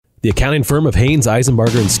The accounting firm of Haynes,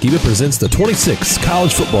 Eisenbarger, and Skiba presents the 26th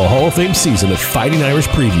College Football Hall of Fame season of Fighting Irish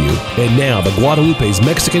Preview. And now, the Guadalupe's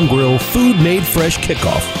Mexican Grill Food Made Fresh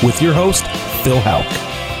Kickoff with your host, Phil Houck.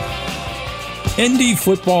 Indy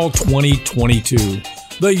Football 2022,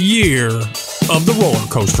 the year of the roller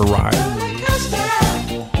coaster ride.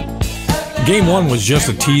 Game 1 was just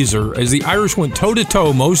a teaser as the Irish went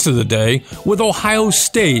toe-to-toe most of the day with Ohio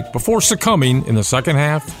State before succumbing in the second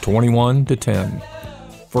half 21-10.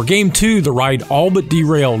 For Game 2, the ride all but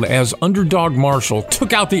derailed as underdog Marshall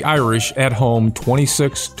took out the Irish at home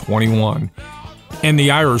 26-21. And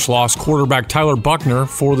the Irish lost quarterback Tyler Buckner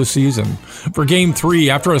for the season. For Game 3,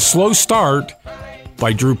 after a slow start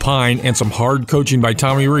by Drew Pine and some hard coaching by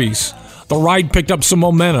Tommy Rees, the ride picked up some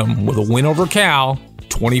momentum with a win over Cal,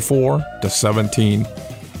 24-17.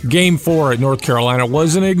 Game 4 at North Carolina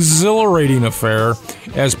was an exhilarating affair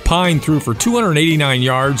as Pine threw for 289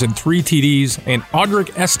 yards and 3 TDs, and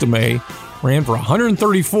Audric Estime ran for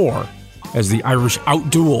 134 as the Irish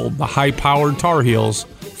outdueled the high-powered Tar Heels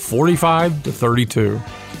 45-32.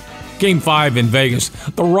 Game 5 in Vegas,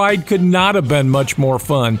 the ride could not have been much more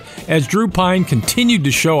fun as Drew Pine continued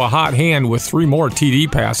to show a hot hand with 3 more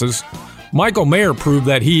TD passes. Michael Mayer proved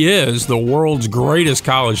that he is the world's greatest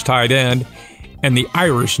college tight end, and the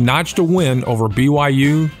Irish notched a win over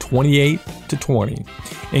BYU 28-20.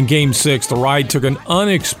 In Game 6, the ride took an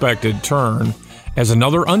unexpected turn as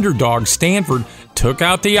another underdog, Stanford, took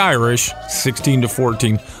out the Irish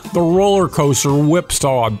 16-14. The roller coaster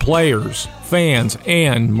whipsawed players, fans,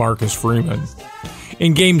 and Marcus Freeman.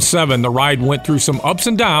 In Game 7, the ride went through some ups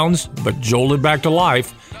and downs, but jolted back to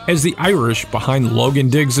life as the Irish, behind Logan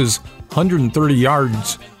Diggs' 130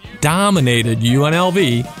 yards, dominated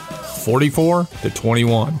UNLV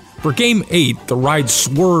 44-21. For Game 8, the ride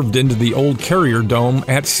swerved into the old Carrier Dome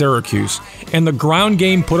at Syracuse, and the ground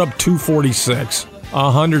game put up 246,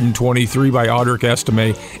 123 by Audric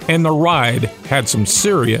Estime, and the ride had some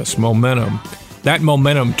serious momentum. That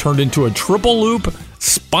momentum turned into a triple loop,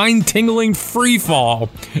 spine-tingling free fall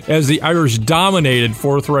as the Irish dominated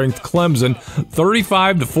fourth-ranked Clemson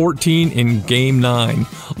 35-14 in Game 9.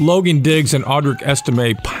 Logan Diggs and Audric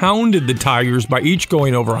Estime pounded the Tigers by each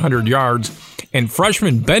going over 100 yards, and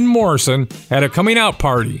freshman Ben Morrison had a coming-out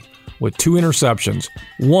party with 2 interceptions,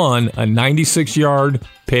 one a 96-yard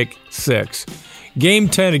pick six. Game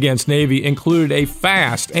 10 against Navy included a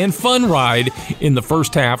fast and fun ride in the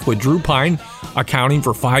first half with Drew Pine accounting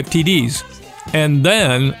for 5 TDs. And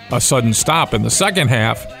then a sudden stop in the second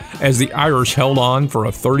half as the Irish held on for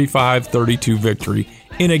a 35-32 victory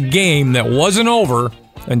in a game that wasn't over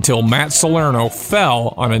until Matt Salerno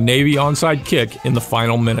fell on a Navy onside kick in the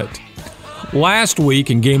final minute. Last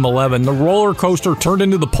week in Game 11, the roller coaster turned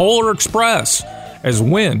into the Polar Express as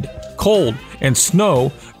wind, cold, and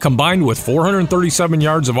snow combined with 437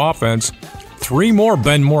 yards of offense, 3 more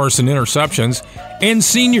Ben Morrison interceptions, and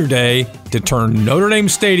Senior Day to turn Notre Dame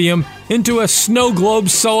Stadium into a snow globe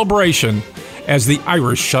celebration as the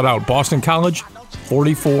Irish shut out Boston College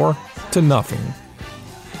 44-0.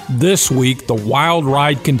 This week, the wild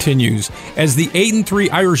ride continues as the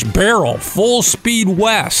 8-3 Irish barrel full speed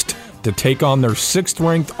west to take on their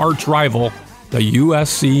 6th-ranked arch rival, the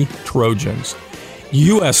USC Trojans.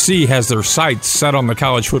 USC has their sights set on the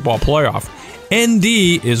college football playoff.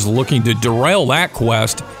 ND is looking to derail that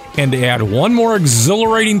quest and to add one more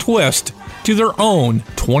exhilarating twist to their own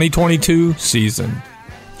 2022 season.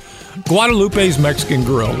 Guadalupe's Mexican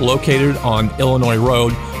Grill, located on Illinois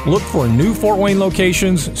Road, look for new Fort Wayne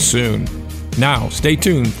locations soon. Now, stay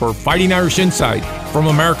tuned for Fighting Irish Insight from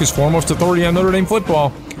America's foremost authority on Notre Dame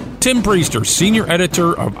football, Tim Priester, senior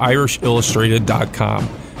editor of IrishIllustrated.com.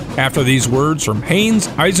 After these words from Haynes,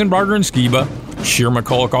 Eisenbarger, and Skiba, Sheer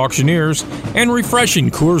McCulloch Auctioneers, and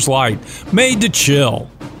refreshing Coors Light, made to chill.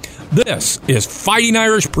 This is Fighting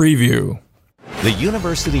Irish Preview. The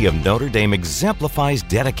University of Notre Dame exemplifies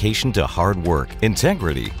dedication to hard work,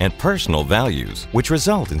 integrity, and personal values, which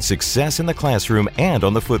result in success in the classroom and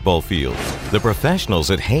on the football field. The professionals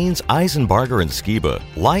at Haynes, Eisenbarger, and Skiba,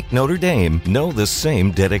 like Notre Dame, know the same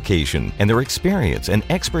dedication, and their experience and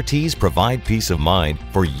expertise provide peace of mind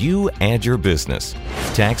for you and your business.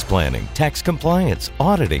 Tax planning, tax compliance,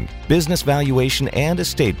 auditing, business valuation, and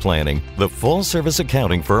estate planning, the full-service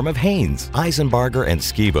accounting firm of Haynes, Eisenbarger, and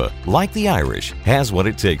Skiba, like the Irish, has what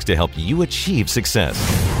it takes to help you achieve success.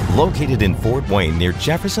 Located in Fort Wayne near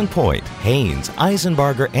Jefferson Point, Haynes,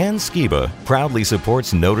 Eisenbarger, and Skiba proudly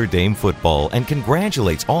supports Notre Dame football and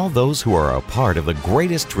congratulates all those who are a part of the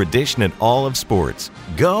greatest tradition in all of sports.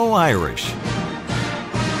 Go Irish!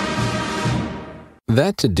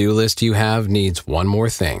 That to-do list you have needs one more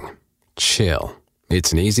thing. Chill.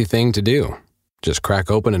 It's an easy thing to do. Just crack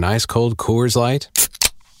open an ice-cold Coors Light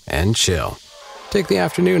and chill. Take the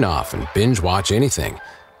afternoon off and binge watch anything.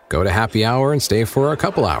 Go to happy hour and stay for a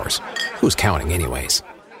couple hours. Who's counting anyways?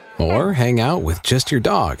 Or hang out with just your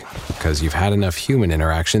dog, because you've had enough human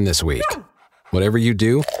interaction this week. Whatever you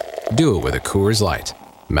do it with a Coors Light.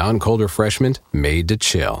 Mountain Cold Refreshment made to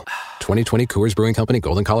chill. 2020 Coors Brewing Company,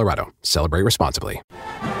 Golden, Colorado. Celebrate responsibly.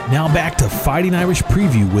 Now back to Fighting Irish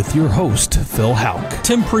Preview with your host, Phil Houck.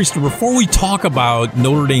 Tim Priester, before we talk about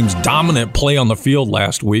Notre Dame's dominant play on the field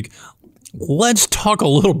last week, let's talk a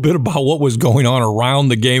little bit about what was going on around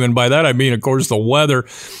the game. And by that, I mean, of course, the weather.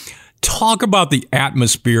 Talk about the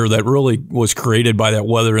atmosphere that really was created by that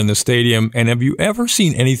weather in the stadium. And have you ever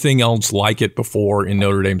seen anything else like it before in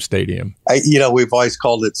Notre Dame Stadium? We've always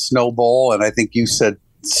called it Snow Bowl, and I think you said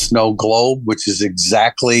Snow Globe, which is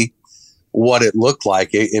exactly what it looked like.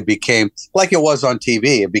 It became, like it was on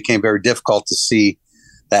TV, it became very difficult to see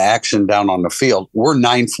the action down on the field. We're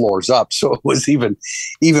 9 floors up, so it was even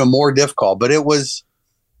more difficult. But it was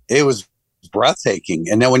breathtaking.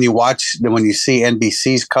 And then when you see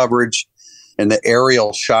NBC's coverage and the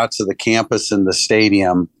aerial shots of the campus and the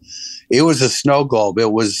stadium, it was a snow globe.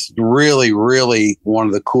 It was really, really one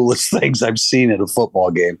of the coolest things I've seen at a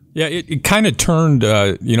football game. Yeah, it kind of turned,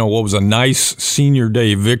 what was a nice senior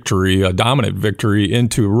day victory, a dominant victory,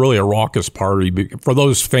 into really a raucous party. For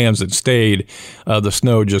those fans that stayed, the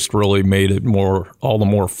snow just really made it all the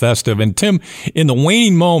more festive. And Tim, in the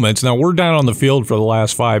waning moments, now we're down on the field for the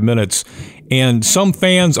last 5 minutes, and some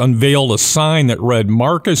fans unveiled a sign that read,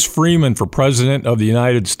 "Marcus Freeman for President of the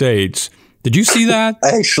United States." Did you see that?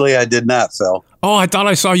 Actually, I did not, Phil. Oh, I thought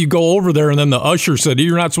I saw you go over there, and then the usher said,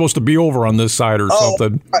 "You're not supposed to be over on this side," or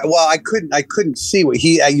something. Well, I couldn't see what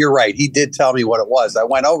you're right. He did tell me what it was. I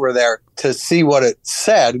went over there to see what it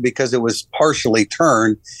said because it was partially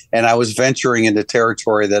turned, and I was venturing into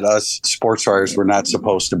territory that us sports writers were not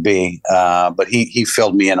supposed to be. But he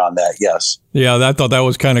filled me in on that. Yes. Yeah, I thought that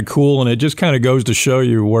was kind of cool, and it just kind of goes to show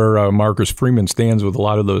you where Marcus Freeman stands with a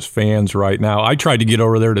lot of those fans right now. I tried to get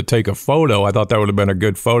over there to take a photo. I thought that would have been a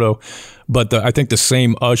good photo, but I think the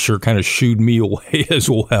same usher kind of shooed me away as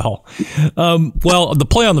well. Well, the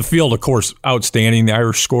play on the field, of course, outstanding. The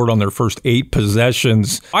Irish scored on their first 8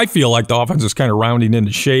 possessions. I feel like the offense is kind of rounding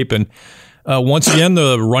into shape, and once again,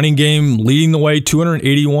 the running game leading the way,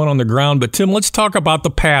 281 on the ground. But, Tim, let's talk about the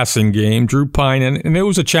passing game. Drew Pyne, and it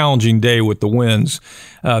was a challenging day with the wins.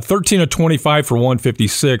 13 of 25 for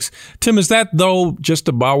 156. Tim, is that, though, just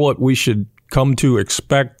about what we should come to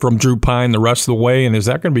expect from Drew Pyne the rest of the way? And is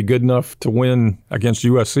that going to be good enough to win against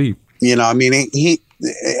USC? He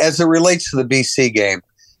as it relates to the BC game,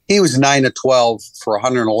 he was 9 of 12 for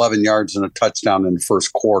 111 yards and a touchdown in the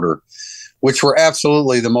first quarter, which were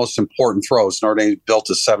absolutely the most important throws. Notre Dame built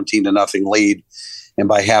a 17-0 lead, and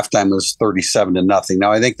by halftime it was 37-0.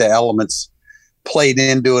 Now, I think the elements played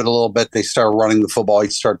into it a little bit. They started running the football. He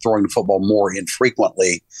started throwing the football more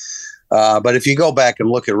infrequently. But if you go back and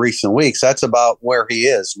look at recent weeks, that's about where he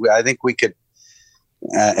is. I think we could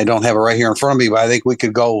I don't have it right here in front of me, but I think we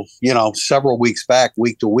could go, several weeks back,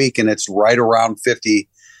 week to week, and it's right around 50%.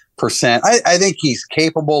 I think he's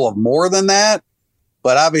capable of more than that.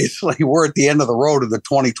 But obviously, we're at the end of the road of the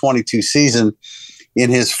 2022 season in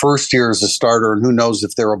his first year as a starter, and who knows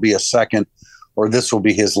if there will be a second or this will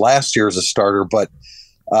be his last year as a starter. But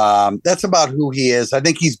that's about who he is. I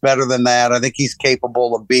think he's better than that. I think he's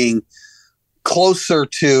capable of being closer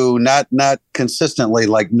to, not consistently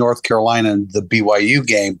like North Carolina in the BYU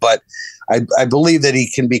game, but I believe that he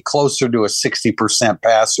can be closer to a 60%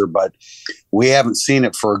 passer, but we haven't seen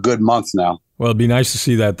it for a good month now. Well, it'd be nice to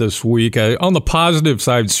see that this week. On the positive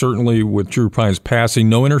side, certainly with Drew Pyne's passing,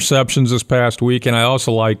 no interceptions this past week, and I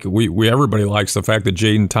also like everybody likes the fact that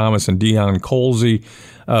Jaden Thomas and Deion Colsey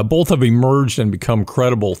both have emerged and become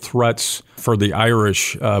credible threats for the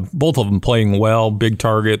Irish. Both of them playing well, big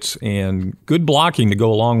targets, and good blocking to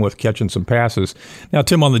go along with catching some passes. Now,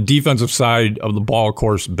 Tim, on the defensive side of the ball, of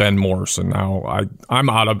course, Ben Morrison. Now, I'm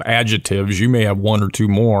out of adjectives. You may have one or two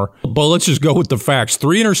more, but let's just go with the facts.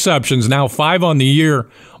 3 interceptions, now 5 on the year,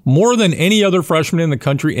 more than any other freshman in the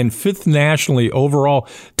country, and 5th nationally overall.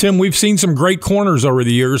 Tim, we've seen some great corners over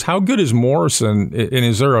the years. How good is Morrison, and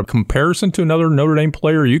is there a comparison to another Notre Dame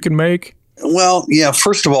player you can make? Well, yeah,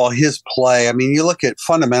 first of all, his play, I mean, you look at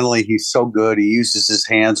fundamentally, he's so good. He uses his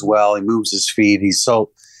hands well. He moves his feet. He's so,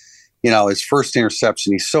 his first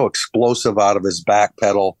interception, he's so explosive out of his back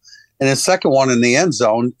pedal. And his second one in the end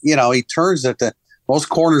zone, he turns at most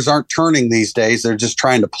corners aren't turning these days. They're just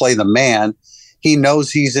trying to play the man. He knows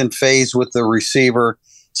he's in phase with the receiver,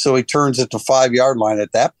 so he turns at the 5-yard line.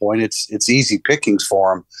 At that point, it's easy pickings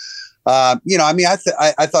for him.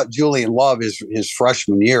 I thought Julian Love, his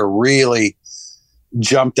freshman year, really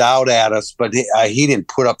jumped out at us, but he didn't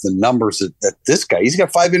put up the numbers that this guy. He's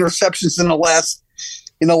got 5 interceptions in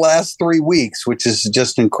the last 3 weeks, which is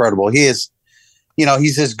just incredible. He is,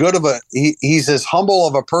 he's as good of he's as humble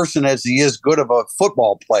of a person as he is good of a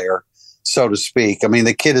football player, so to speak. I mean,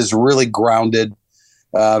 the kid is really grounded,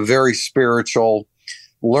 very spiritual,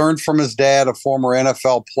 learned from his dad, a former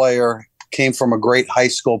NFL player, came from a great high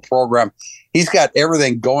school program. He's got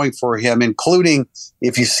everything going for him, including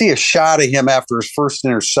if you see a shot of him after his first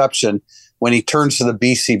interception, when he turns to the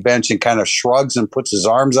BC bench and kind of shrugs and puts his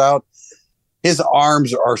arms out. His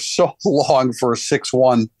arms are so long for a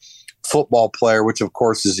 6'1" football player, which of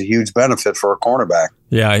course is a huge benefit for a cornerback.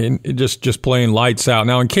 Yeah, and just playing lights out.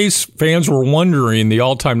 Now, in case fans were wondering, the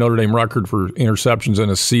all-time Notre Dame record for interceptions in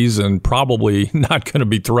a season probably not going to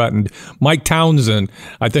be threatened. Mike Townsend,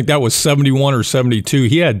 I think that was 71 or 72.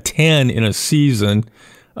 He had 10 in a season,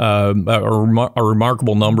 a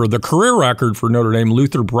remarkable number. The career record for Notre Dame,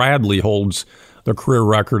 Luther Bradley holds the career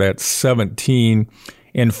record at 17.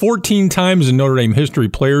 And 14 times in Notre Dame history,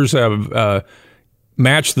 players have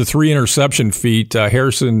matched the 3 interception feat.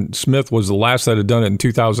 Harrison Smith was the last that had done it in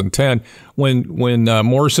 2010. When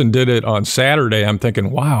Morrison did it on Saturday, I'm thinking,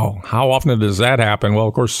 wow, how often does that happen? Well,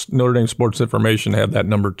 of course, Notre Dame Sports Information had that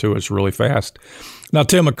number too. It's really fast. Now,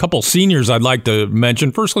 Tim, a couple seniors I'd like to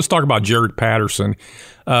mention. First, let's talk about Jaret Patterson.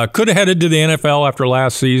 Could have headed to the NFL after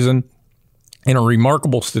last season. And a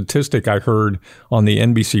remarkable statistic I heard on the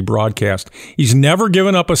NBC broadcast. He's never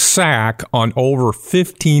given up a sack on over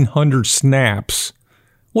 1,500 snaps.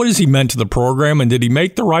 What has he meant to the program, and did he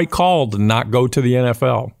make the right call to not go to the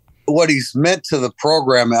NFL? What he's meant to the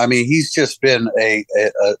program, I mean, he's just been a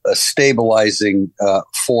stabilizing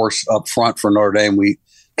force up front for Notre Dame. We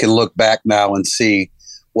can look back now and see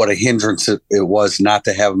what a hindrance it was not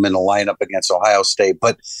to have him in the lineup against Ohio State.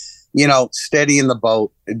 But steady in the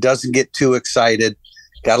boat. It doesn't get too excited.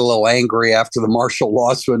 Got a little angry after the Marshall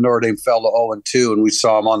loss when Notre Dame fell to 0-2, and we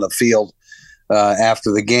saw him on the field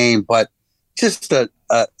after the game. But just a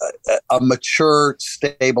mature,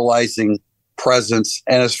 stabilizing presence.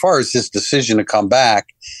 And as far as his decision to come back,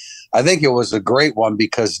 I think it was a great one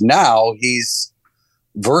because now he's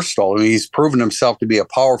versatile. I mean, he's proven himself to be a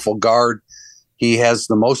powerful guard. He has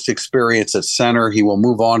the most experience at center. He will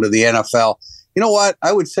move on to the NFL. You know what?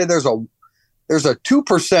 I would say there's a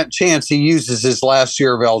 2% chance he uses his last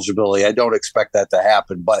year of eligibility. I don't expect that to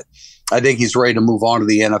happen, but I think he's ready to move on to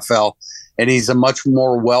the NFL, and he's a much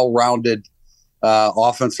more well-rounded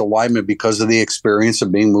offensive lineman because of the experience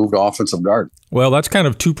of being moved to offensive guard. Well, that's kind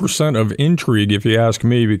of 2% of intrigue, if you ask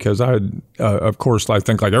me, because of course, I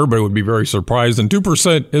think like everybody would be very surprised. And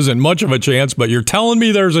 2% isn't much of a chance, but you're telling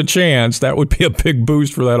me there's a chance. That would be a big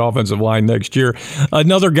boost for that offensive line next year.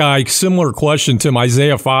 Another guy, similar question, Tim,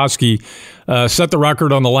 Isaiah Foskey, set the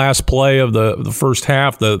record on the last play of the first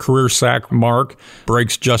half. The career sack mark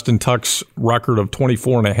breaks Justin Tuck's record of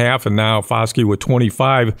 24.5, and now Foskey with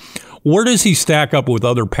 25. Where does he stack up with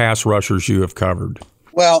other pass rushers you have covered?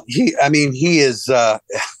 Well, he is.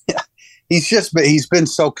 He's been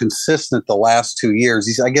so consistent the last 2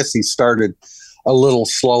 years. I guess he started a little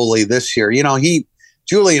slowly this year.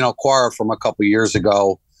 Julian Okwara from a couple years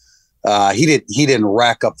ago. He didn't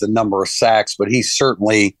rack up the number of sacks, but he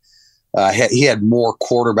certainly he had more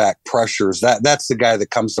quarterback pressures. That's the guy that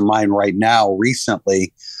comes to mind right now.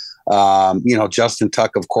 Recently, Justin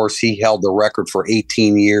Tuck, of course, he held the record for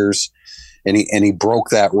 18 years, and he broke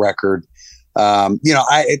that record.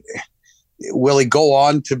 Will he go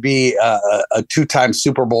on to be a 2-time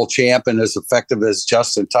Super Bowl champ and as effective as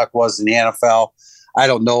Justin Tuck was in the NFL? I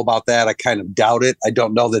don't know about that. I kind of doubt it. I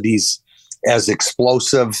don't know that he's as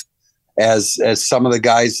explosive as some of the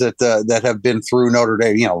guys that have been through Notre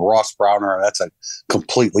Dame. Ross Browner, that's a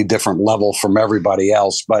completely different level from everybody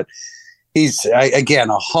else. But he's, again,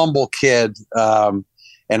 a humble kid.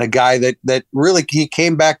 And a guy that really, he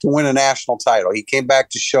came back to win a national title. He came back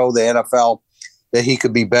to show the NFL that he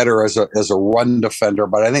could be better as a run defender.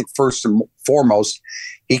 But I think first and foremost,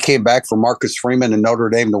 he came back for Marcus Freeman and Notre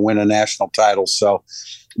Dame to win a national title. So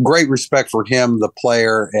great respect for him, the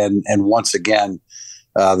player, and once again,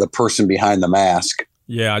 the person behind the mask.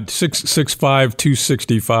 Yeah, 6'5",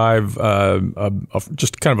 265,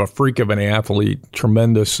 just kind of a freak of an athlete,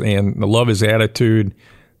 tremendous, and I love his attitude.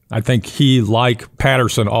 I think he, like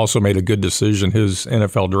Patterson, also made a good decision. His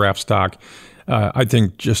NFL draft stock, I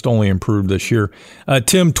think, just only improved this year.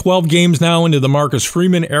 Tim, 12 games now into the Marcus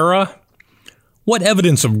Freeman era. What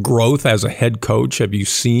evidence of growth as a head coach have you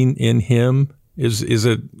seen in him Is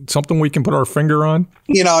it something we can put our finger on?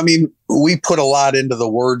 We put a lot into the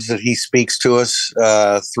words that he speaks to us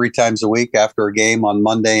 3 times a week after a game on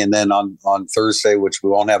Monday and then on Thursday, which we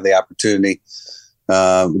won't have the opportunity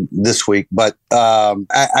this week. But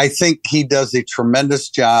I think he does a tremendous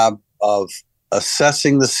job of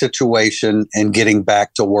assessing the situation and getting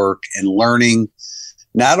back to work and learning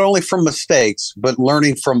not only from mistakes, but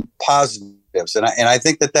learning from positives. And I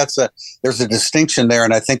think that there's a distinction there.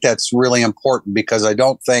 And I think that's really important because I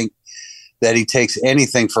don't think that he takes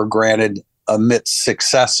anything for granted amidst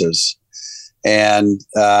successes. And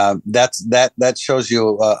that shows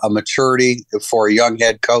you a maturity for a young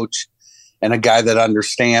head coach and a guy that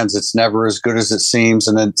understands it's never as good as it seems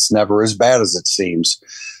and it's never as bad as it seems.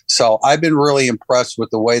 So I've been really impressed with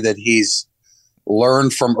the way that he's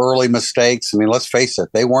learned from early mistakes. I mean, let's face it,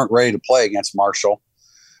 they weren't ready to play against Marshall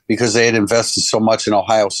because they had invested so much in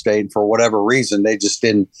Ohio State. And for whatever reason, they just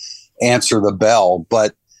didn't answer the bell.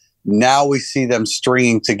 But now we see them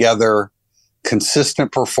stringing together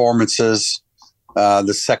consistent performances,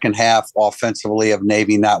 the second half offensively of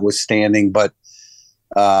Navy notwithstanding. But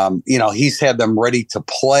he's had them ready to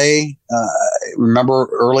play. Remember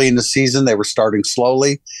early in the season, they were starting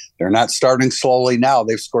slowly. They're not starting slowly now.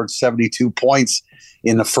 They've scored 72 points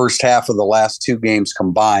in the first half of the last 2 games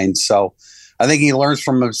combined. So I think he learns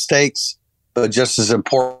from mistakes, but just as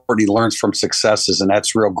important, he learns from successes, and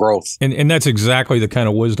that's real growth. And that's exactly the kind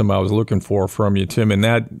of wisdom I was looking for from you, Tim. And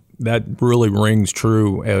that really rings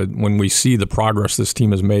true when we see the progress this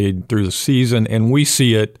team has made through the season, and we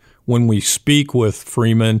see it when we speak with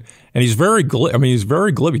Freeman, and he's very glib. He's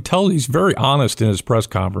very glib. He's very honest in his press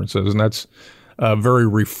conferences, and that's very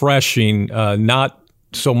refreshing. Not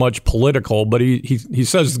so much political, but he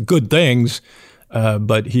says good things,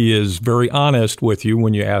 but he is very honest with you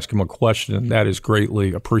when you ask him a question, and that is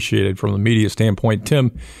greatly appreciated from the media standpoint.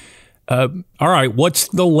 Tim, all right, what's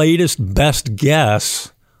the latest best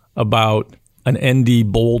guess about an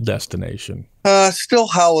ND Bowl destination? Still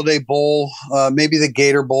Holiday Bowl. Maybe the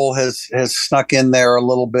Gator Bowl has snuck in there a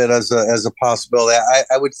little bit as a possibility.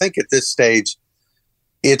 I would think at this stage,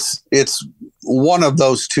 it's one of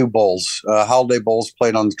those 2 bowls. Holiday Bowl's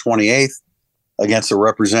played on the 28th against a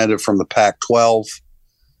representative from the Pac-12,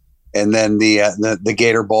 and then the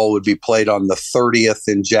Gator Bowl would be played on the 30th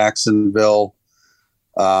in Jacksonville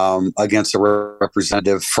against a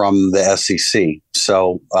representative from the SEC.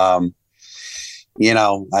 So.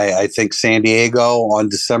 I think San Diego on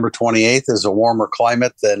December 28th is a warmer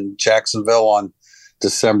climate than Jacksonville on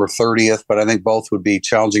December 30th, but I think both would be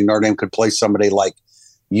challenging. Notre Dame could play somebody like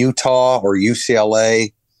Utah or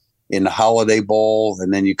UCLA in the Holiday Bowl,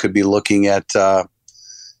 and then you could be looking at,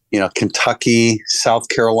 Kentucky, South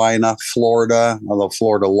Carolina, Florida, although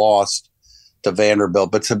Florida lost to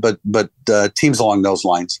Vanderbilt, but teams along those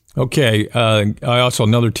lines. Okay. I also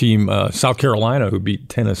another team, South Carolina, who beat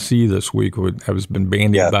Tennessee this week, has been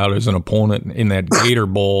bandied about as an opponent in that Gator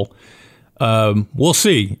Bowl. We'll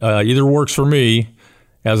see. Either works for me.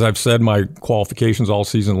 As I've said, my qualifications all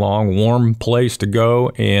season long, warm place to go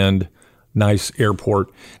and nice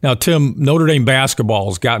airport. Now, Tim, Notre Dame basketball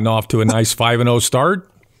has gotten off to a nice 5-0 start.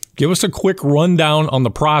 Give us a quick rundown on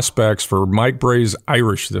the prospects for Mike Brey's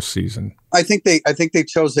Irish this season. I think they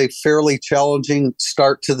chose a fairly challenging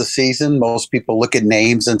start to the season. Most people look at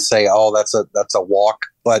names and say, "Oh, that's a walk,"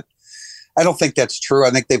 but I don't think that's true.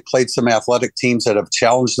 I think they've played some athletic teams that have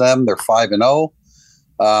challenged them. They're 5-0.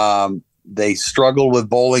 They struggled with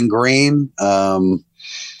Bowling Green on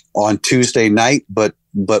Tuesday night, but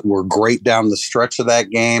were great down the stretch of that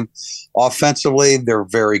game. Offensively, they're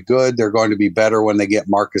very good. They're going to be better when they get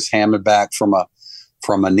Marcus Hammond back from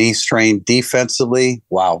a knee strain. Defensively,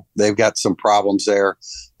 wow, they've got some problems there.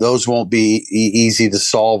 Those won't be easy to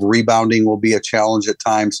solve. Rebounding will be a challenge at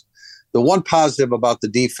times. The one positive about the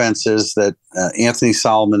defense is that Anthony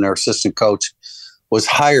Solomon, their assistant coach, was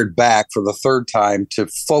hired back for the 3rd time to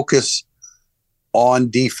focus on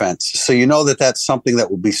defense. So that's something that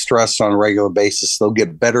will be stressed on a regular basis. They'll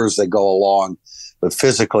get better as they go along, but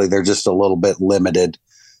physically they're just a little bit limited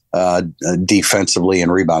defensively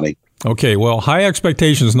and rebounding. Okay, well, high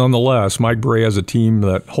expectations nonetheless. Mike Brey has a team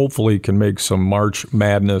that hopefully can make some March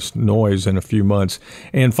Madness noise in a few months.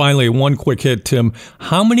 And finally, one quick hit, Tim.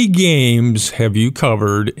 How many games have you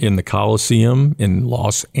covered in the Coliseum in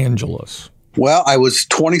Los Angeles? Well, I was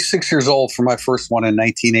 26 years old for my first one in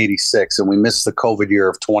 1986, and we missed the COVID year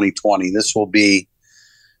of 2020. This will be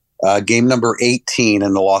game number 18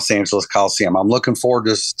 in the Los Angeles Coliseum. I'm looking forward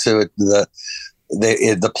to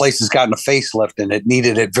the place has gotten a facelift, and it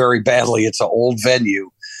needed it very badly. It's an old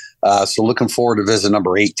venue, So looking forward to visit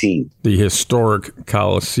number 18. The historic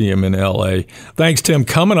Coliseum in L.A. Thanks, Tim.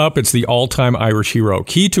 Coming up, it's the all-time Irish hero,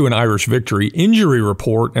 key to an Irish victory, injury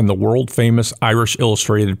report, and the world-famous Irish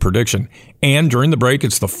Illustrated prediction. And during the break,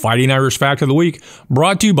 it's the Fighting Irish Fact of the Week,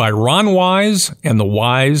 brought to you by Ron Wise and the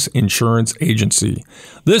Wise Insurance Agency.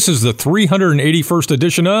 This is the 381st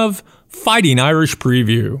edition of Fighting Irish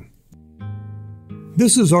Preview.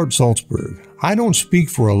 This is Art Salzberg. I don't speak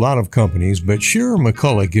for a lot of companies, but Shearer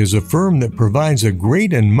McCulloch is a firm that provides a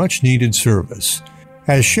great and much-needed service.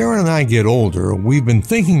 As Sharon and I get older, we've been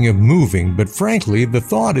thinking of moving, but frankly, the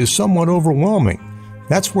thought is somewhat overwhelming.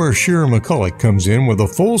 That's where Shearer McCulloch comes in with a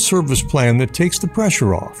full-service plan that takes the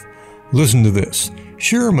pressure off. Listen to this.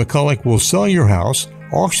 Shearer McCulloch will sell your house,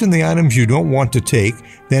 auction the items you don't want to take,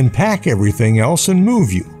 then pack everything else and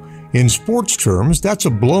move you. In sports terms, that's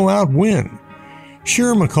a blowout win.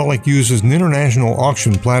 Shearer McCulloch uses an international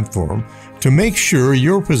auction platform to make sure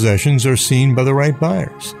your possessions are seen by the right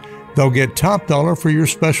buyers. They'll get top dollar for your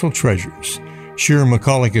special treasures. Shearer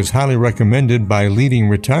McCulloch is highly recommended by leading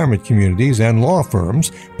retirement communities and law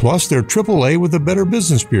firms, plus they're AAA with the Better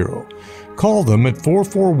Business Bureau. Call them at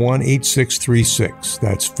 441-8636.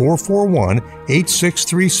 That's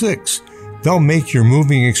 441-8636. They'll make your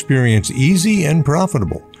moving experience easy and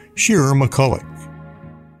profitable. Shearer McCulloch.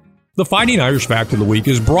 The Fighting Irish Fact of the Week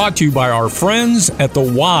is brought to you by our friends at the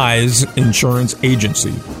Wise Insurance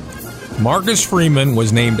Agency. Marcus Freeman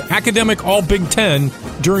was named Academic All-Big Ten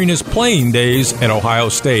during his playing days at Ohio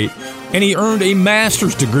State, and he earned a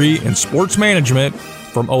master's degree in sports management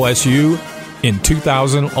from OSU in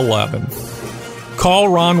 2011. Call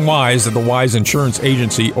Ron Wise at the Wise Insurance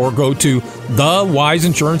Agency or go to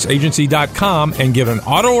thewiseinsuranceagency.com and get an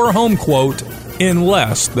auto or home quote in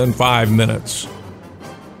less than 5 minutes.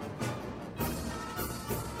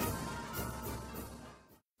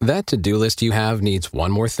 That to-do list you have needs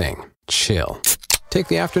one more thing. Chill. Take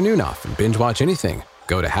the afternoon off and binge watch anything.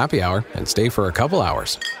 Go to happy hour and stay for a couple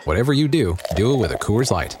hours. Whatever you do it with a Coors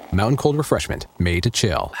Light. Mountain cold refreshment made to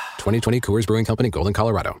chill. 2020 Coors Brewing Company, Golden,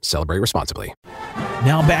 Colorado. Celebrate responsibly.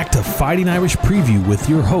 Now back to Fighting Irish Preview with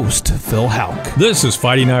your host, Phil Houck. This is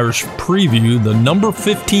Fighting Irish Preview. The number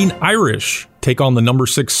 15 Irish take on the number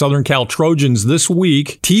 6 Southern Cal Trojans this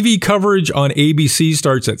week. TV coverage on ABC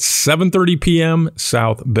starts at 7:30 p.m.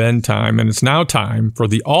 South Bend time, and it's now time for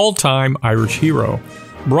the all-time Irish hero,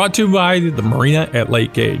 brought to you by the Marina at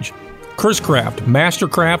Lake Gauge. Chris Craft,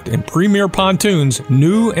 Mastercraft, and Premier Pontoons,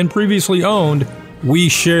 new and previously owned. We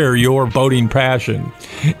share your boating passion.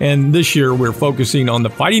 And this year, we're focusing on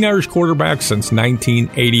the Fighting Irish quarterbacks since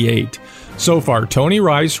 1988. So far, Tony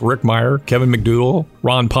Rice, Rick Meyer, Kevin McDougal,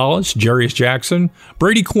 Ron Paulus, Jarius Jackson,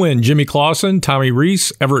 Brady Quinn, Jimmy Clausen, Tommy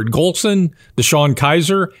Reese, Everett Golson, Deshaun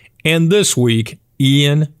Kaiser, and this week,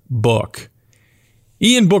 Ian Book.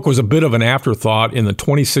 Ian Book was a bit of an afterthought in the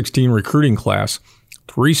 2016 recruiting class.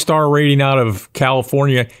 3-star rating out of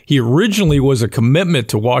California. He originally was a commitment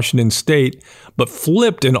to Washington State, but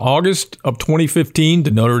flipped in August of 2015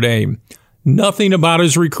 to Notre Dame. Nothing about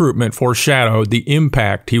his recruitment foreshadowed the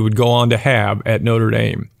impact he would go on to have at Notre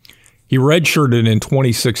Dame. He redshirted in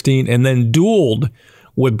 2016 and then dueled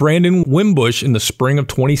with Brandon Wimbush in the spring of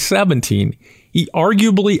 2017. He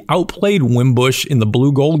arguably outplayed Wimbush in the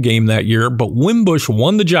blue-gold game that year, but Wimbush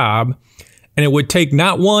won the job, and it would take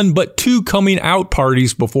not one but 2 coming-out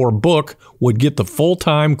parties before Book would get the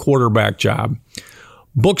full-time quarterback job.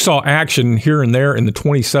 Book saw action here and there in the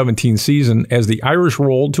 2017 season as the Irish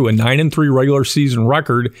rolled to a 9-3 regular season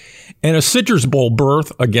record and a Citrus Bowl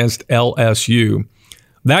berth against LSU.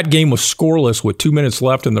 That game was scoreless with 2 minutes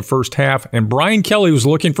left in the first half, and Brian Kelly was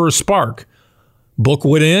looking for a spark. Book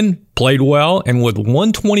went in, played well, and with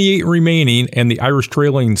 1:28 remaining and the Irish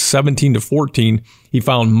trailing 17-14, he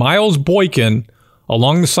found Miles Boykin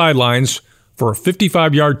along the sidelines for a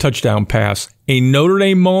 55-yard touchdown pass, a Notre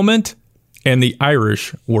Dame moment, and the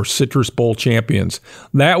Irish were Citrus Bowl champions.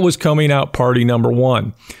 That was coming out party number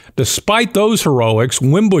 1. Despite those heroics,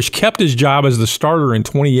 Wimbush kept his job as the starter in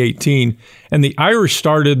 2018, and the Irish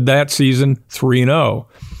started that season 3-0.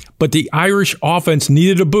 But the Irish offense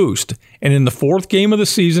needed a boost, and in the 4th game of the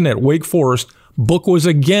season at Wake Forest, Book was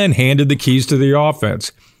again handed the keys to the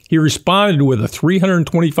offense. He responded with a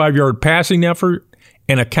 325-yard passing effort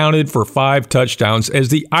and accounted for 5 touchdowns as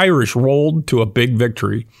the Irish rolled to a big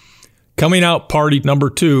victory. Coming out party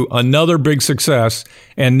number 2, another big success,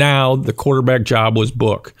 and now the quarterback job was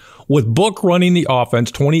Book. With Book running the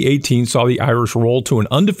offense, 2018 saw the Irish roll to an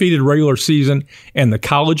undefeated regular season and the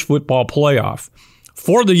college football playoff.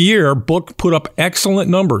 For the year, Book put up excellent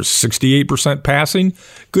numbers, 68% passing,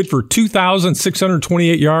 good for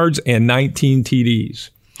 2,628 yards and 19 TDs.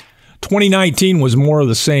 2019 was more of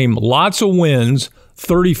the same. Lots of wins,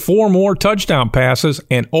 34 more touchdown passes,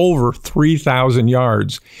 and over 3,000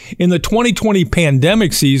 yards. In the 2020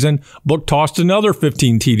 pandemic season, Book tossed another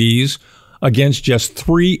 15 TDs against just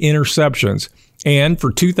 3 interceptions. And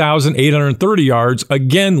for 2,830 yards,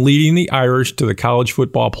 again leading the Irish to the college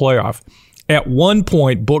football playoff. At one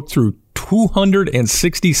point, Book threw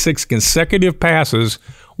 266 consecutive passes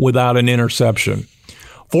without an interception.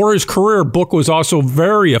 For his career, Book was also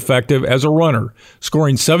very effective as a runner,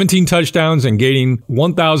 scoring 17 touchdowns and gaining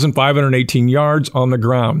 1,518 yards on the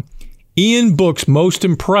ground. Ian Book's most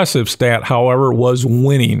impressive stat, however, was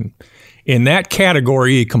winning. In that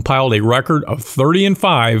category, he compiled a record of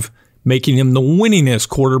 30-5, making him the winningest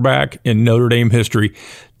quarterback in Notre Dame history.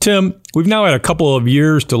 Tim, we've now had a couple of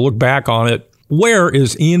years to look back on it. Where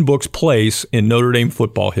is Ian Book's place in Notre Dame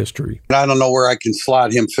football history? I don't know where I can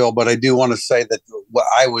slot him, Phil, but I do want to say that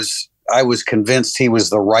I was convinced he was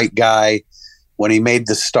the right guy when he made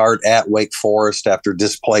the start at Wake Forest after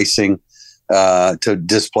displace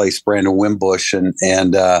Brandon Wimbush, and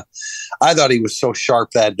I thought he was so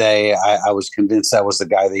sharp that day. I was convinced that was the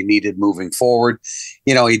guy they needed moving forward.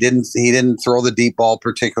 You know, he didn't throw the deep ball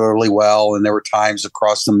particularly well, and there were times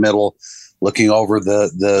across the middle, looking over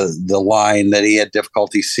the line, that he had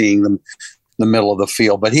difficulty seeing the middle of the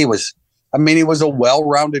field. But he was a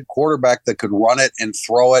well-rounded quarterback that could run it and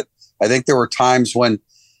throw it. I think there were times when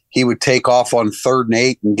he would take off on 3rd and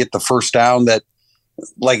 8 and get the first down that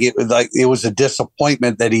it was a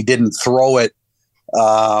disappointment that he didn't throw it,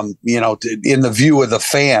 in the view of the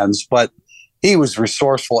fans. But he was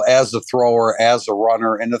resourceful as a thrower, as a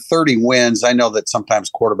runner. And the 30 wins, I know that sometimes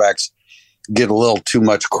quarterbacks get a little too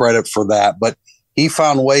much credit for that, but he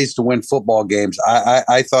found ways to win football games.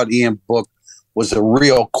 I thought Ian Book was a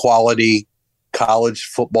real quality college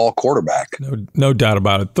football quarterback. No doubt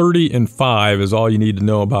about it. 30-5 is all you need to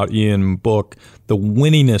know about Ian Book, the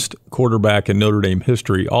winningest quarterback in Notre Dame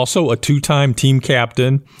history. Also a 2-time team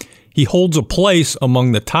captain. He holds a place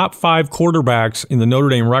among the top 5 quarterbacks in the Notre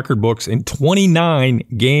Dame record books in 29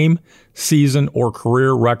 game, season, or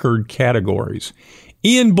career record categories.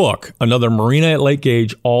 Ian Book, another Marina at Lake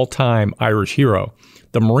Gage all-time Irish hero.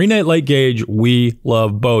 The Marina at Lake Gage, we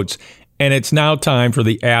love boats. And it's now time for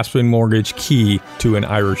the Aspen Mortgage key to an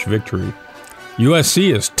Irish victory.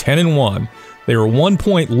 USC is 10-1. They were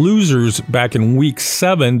 1-point losers back in Week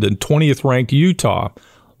 7 to 20th-ranked Utah.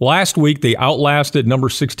 Last week, they outlasted number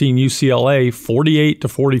 16 UCLA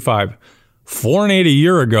 48-45. 4-8 a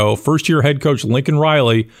year ago, first-year head coach Lincoln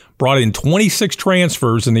Riley brought in 26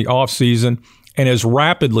 transfers in the offseason and has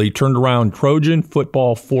rapidly turned around Trojan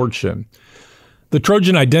football fortune. The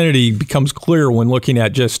Trojan identity becomes clear when looking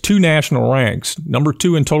at just 2 national ranks, number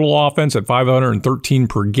 2 in total offense at 513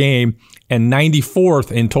 per game, and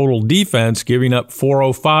 94th in total defense, giving up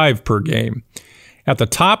 405 per game. At the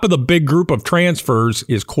top of the big group of transfers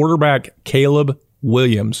is quarterback Caleb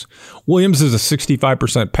Williams. Williams is a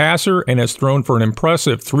 65% passer and has thrown for an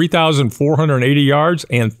impressive 3,480 yards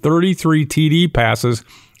and 33 TD passes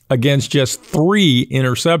against just 3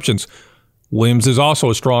 interceptions. Williams is also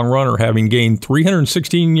a strong runner, having gained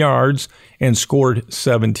 316 yards and scored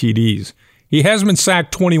 7 TDs. He has been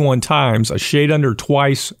sacked 21 times, a shade under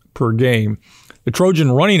twice per game. The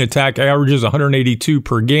Trojan running attack averages 182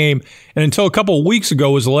 per game, and until a couple of weeks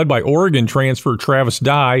ago was led by Oregon transfer Travis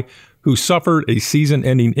Dye, who suffered a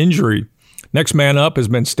season-ending injury. Next man up has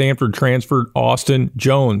been Stanford transfer Austin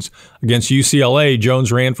Jones. Against UCLA,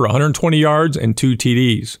 Jones ran for 120 yards and 2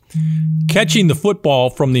 TDs. Catching the football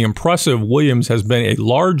from the impressive Williams has been a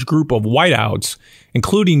large group of wideouts,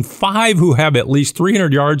 including 5 who have at least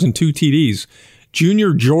 300 yards and 2 TDs.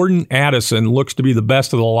 Junior Jordan Addison looks to be the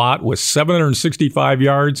best of the lot with 765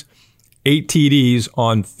 yards, 8 TDs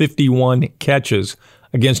on 51 catches.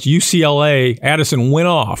 Against UCLA, Addison went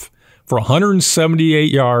off for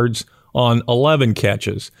 178 yards on 11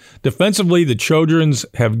 catches. Defensively, the Trojans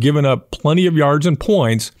have given up plenty of yards and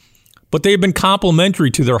points, but they've been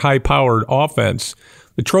complementary to their high-powered offense.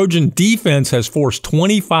 The Trojan defense has forced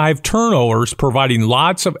 25 turnovers, providing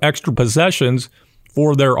lots of extra possessions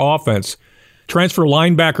for their offense. Transfer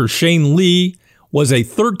linebacker Shane Lee was a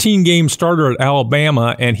 13-game starter at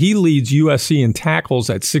Alabama, and he leads USC in tackles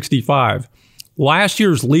at 65. Last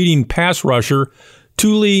year's leading pass rusher,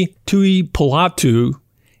 Tuli Tuipolatu,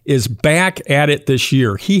 is back at it this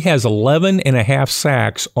year. He has 11.5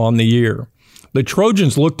 sacks on the year. The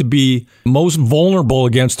Trojans look to be most vulnerable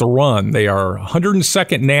against the run. They are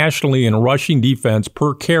 102nd nationally in rushing defense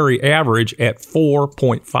per carry average at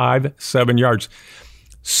 4.57 yards.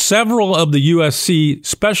 Several of the USC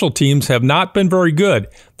special teams have not been very good.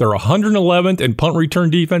 They're 111th in punt return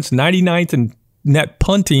defense, 99th in net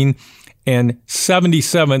punting and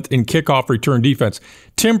 77th in kickoff return defense.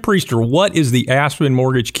 Tim Priester, what is the Aspen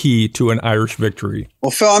Mortgage key to an Irish victory?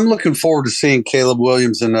 Well, Phil, I'm looking forward to seeing Caleb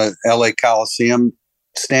Williams in the LA Coliseum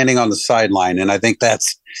standing on the sideline, and I think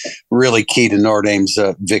that's really key to Notre Dame's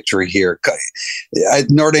victory here.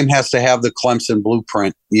 Notre Dame has to have the Clemson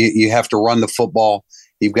blueprint. You have to run the football.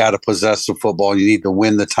 You've got to possess the football. You need to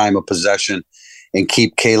win the time of possession and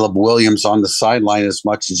keep Caleb Williams on the sideline as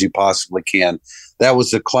much as you possibly can. That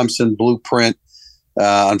was the Clemson blueprint.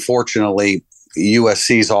 Unfortunately,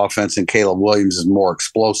 USC's offense and Caleb Williams is more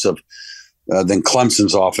explosive than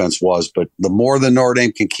Clemson's offense was. But the more that Notre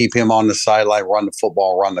Dame can keep him on the sideline, run the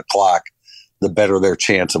football, run the clock, the better their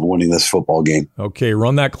chance of winning this football game. Okay,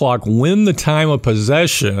 run that clock, win the time of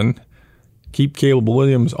possession, keep Caleb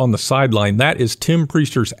Williams on the sideline. That is Tim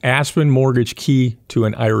Priester's Aspen Mortgage key to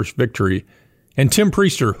an Irish victory. And Tim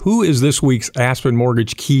Priester, who is this week's Aspen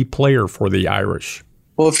Mortgage key player for the Irish?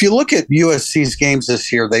 Well, if you look at USC's games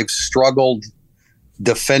this year, they've struggled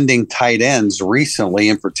defending tight ends recently.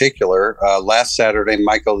 In particular, last Saturday,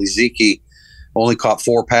 Michael Ezeki only caught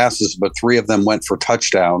 4 passes, but 3 of them went for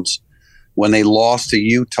touchdowns. When they lost to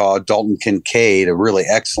Utah, Dalton Kincaid, a really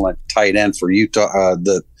excellent tight end for Utah,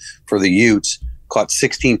 for the Utes, caught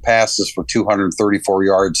 16 passes for 234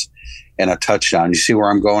 yards and a touchdown. You see where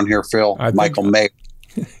I'm going here, Phil? Michael Mayer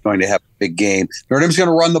is going to have a big game. Notre Dame's going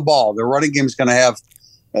to run the ball. Their running game is going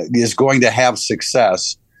to have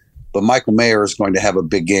success, but Michael Mayer is going to have a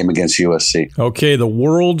big game against USC. Okay, the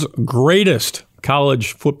world's greatest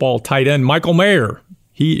college football tight end, Michael Mayer.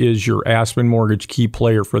 He is your Aspen Mortgage key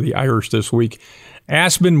player for the Irish this week.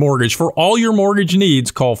 Aspen Mortgage. For all your mortgage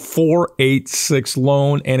needs, call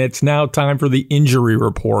 486-LOAN, and it's now time for the Injury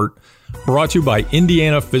Report, brought to you by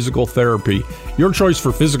Indiana Physical Therapy. Your choice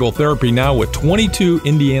for physical therapy now with 22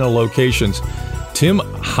 Indiana locations. Tim,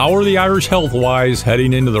 how are the Irish health-wise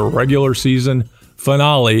heading into the regular season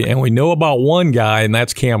finale? And we know about one guy, and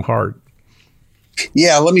that's Cam Hart.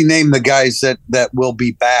 Yeah, let me name the guys that will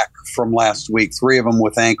be back from last week. 3 of them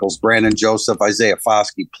with ankles. Brandon Joseph, Isaiah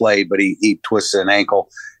Foskey played, but he twisted an ankle,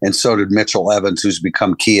 and so did Mitchell Evans, who's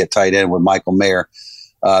become key at tight end with Michael Mayer.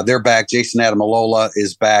 They're back. Jason Adamalola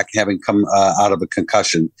is back, having come out of a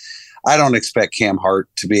concussion. I don't expect Cam Hart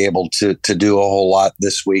to be able to do a whole lot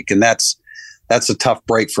this week, and that's a tough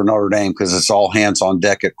break for Notre Dame because it's all hands on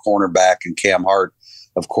deck at cornerback, and Cam Hart,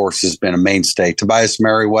 of course, has been a mainstay. Tobias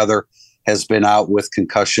Merriweather has been out with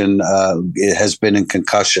concussion. It has been in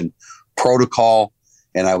concussion protocol,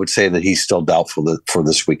 and I would say that he's still doubtful for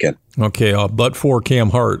this weekend. Okay, but for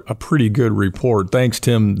Cam Hart, a pretty good report. Thanks,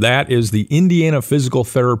 Tim. That is the Indiana Physical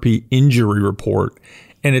Therapy Injury Report,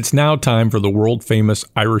 and it's now time for the world-famous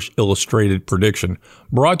Irish Illustrated Prediction,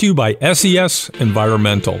 brought to you by SES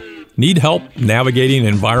Environmental. Need help navigating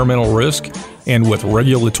environmental risk and with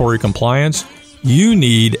regulatory compliance? You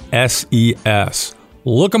need SES.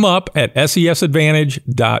 Look them up at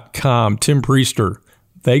sesadvantage.com. Tim Priester,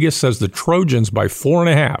 Vegas says the Trojans by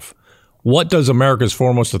 4.5. What does America's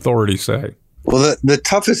foremost authority say? Well, the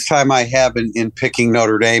toughest time I have in picking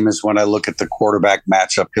Notre Dame is when I look at the quarterback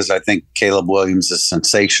matchup, because I think Caleb Williams is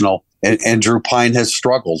sensational and Drew Pine has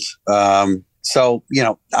struggled. So,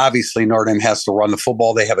 obviously Notre Dame has to run the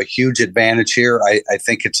football. They have a huge advantage here. I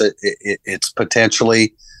think it's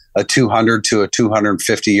potentially a 200 to a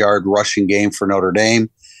 250-yard rushing game for Notre Dame.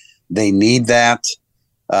 They need that.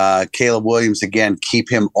 Caleb Williams, again,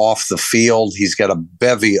 keep him off the field. He's got a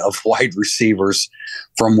bevy of wide receivers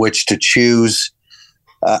from which to choose.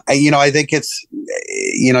 I think it's,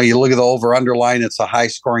 you look at the over-under line, it's a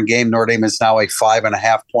high-scoring game. Notre Dame is now a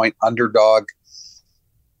 5.5-point underdog.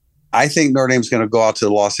 I think Notre Dame's going to go out to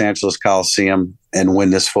the Los Angeles Coliseum and win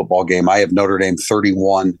this football game. I have Notre Dame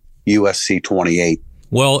 31, USC 28.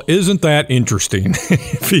 Well, isn't that interesting?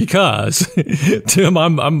 Because, Tim,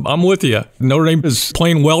 I'm with you. Notre Dame is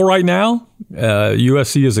playing well right now.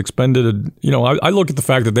 USC has expended, I look at the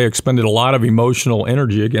fact that they expended a lot of emotional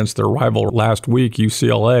energy against their rival last week,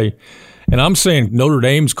 UCLA. And I'm saying Notre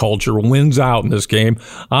Dame's culture wins out in this game.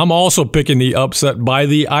 I'm also picking the upset by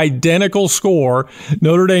the identical score.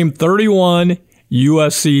 Notre Dame 31,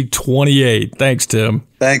 USC 28. Thanks, Tim.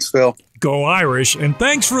 Thanks, Phil. Go Irish, and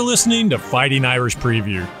thanks for listening to Fighting Irish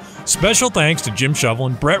Preview. Special thanks to Jim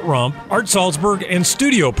Shovelin, Brett Rump, Art Salzberg, and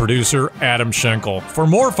studio producer Adam Schenkel. For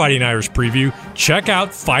more Fighting Irish Preview, check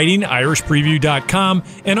out fightingirishpreview.com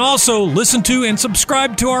and also listen to and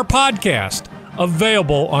subscribe to our podcast,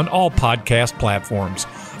 available on all podcast platforms.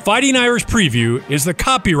 Fighting Irish Preview is the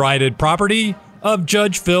copyrighted property of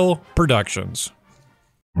Judge Phil Productions.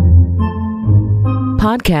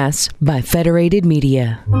 Podcasts by Federated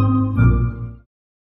Media.